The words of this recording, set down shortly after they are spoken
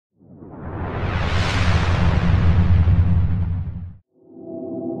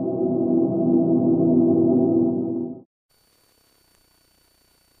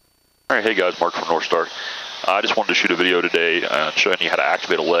Alright, hey guys, Mark from North Star. I just wanted to shoot a video today showing you how to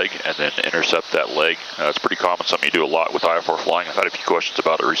activate a leg and then intercept that leg. It's pretty common, something you do a lot with IFR flying. I've had a few questions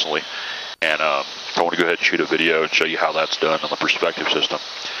about it recently, and I want to go ahead and shoot a video and show you how that's done on the Perspective system.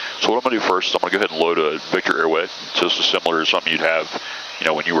 So what I'm going to do first is I'm going to go ahead and load a Victor airway. So this is similar to something you'd have,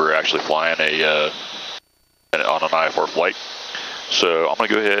 when you were actually flying on an IFR flight. So I'm going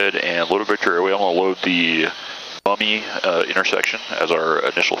to go ahead and load a Victor airway. I'm going to load the Mummy intersection as our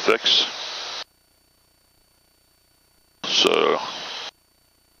initial fix. So,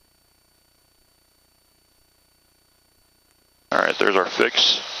 alright, there's our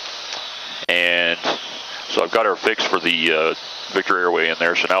fix. And so I've got our fix for the Victor airway in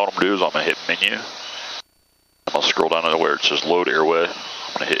there. So now what I'm going to do is I'm going to hit menu. I'm going to scroll down to where it says load airway.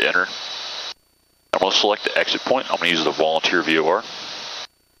 I'm going to hit enter. I'm going to select the exit point. I'm going to use the volunteer VOR.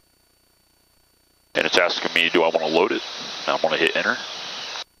 And it's asking me, do I want to load it? And I'm going to hit enter.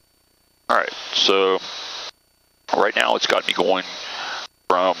 Alright, so right now it's got me going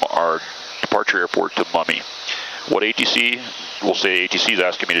from our departure airport to Mummy. What ATC, we'll say ATC is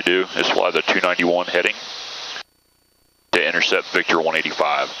asking me to do is fly the 291 heading to intercept Victor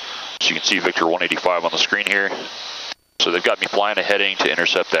 185. So you can see Victor 185 on the screen here. So they've got me flying a heading to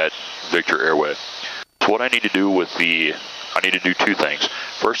intercept that Victor airway. So what I need to do I need to do two things.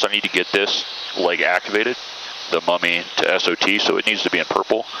 First, I need to get this leg activated, the Mummy to SOT, so it needs to be in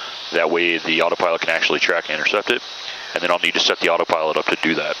purple. That way the autopilot can actually track and intercept it. And then I'll need to set the autopilot up to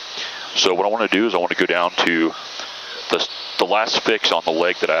do that. So what I want to do is I want to go down to the last fix on the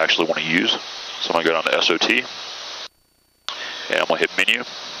leg that I actually want to use. So I'm going to go down to SOT. And I'm going to hit menu.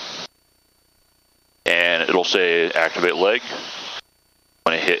 And it'll say activate leg.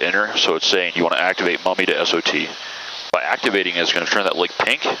 I'm going to hit enter. So it's saying you want to activate Mummy to SOT. By activating it, it's going to turn that leg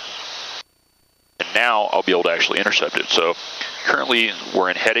pink. And now I'll be able to actually intercept it. So currently we're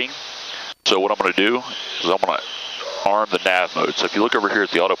in heading. So what I'm going to do is I'm going to arm the nav mode. So if you look over here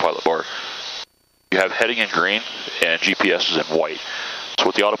at the autopilot bar, you have heading in green and GPS is in white. So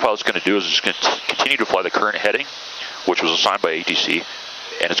what the autopilot's going to do is it's going to continue to fly the current heading, which was assigned by ATC,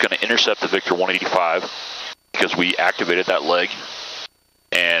 and it's going to intercept the Victor 185 because we activated that leg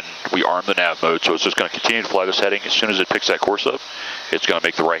and we armed the nav mode. So it's just going to continue to fly this heading. As soon as it picks that course up, it's going to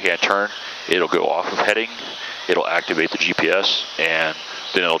make the right-hand turn. It'll go off of heading. It'll activate the GPS, and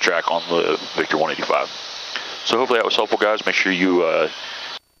then it'll track on the Victor 185. So hopefully that was helpful, guys. Make sure you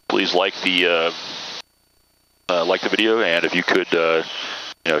please like the video, and if you could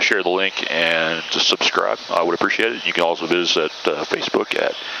share the link and just subscribe, I would appreciate it. You can also visit Facebook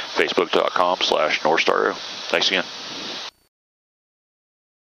at facebook.com/NorthStar. Thanks again.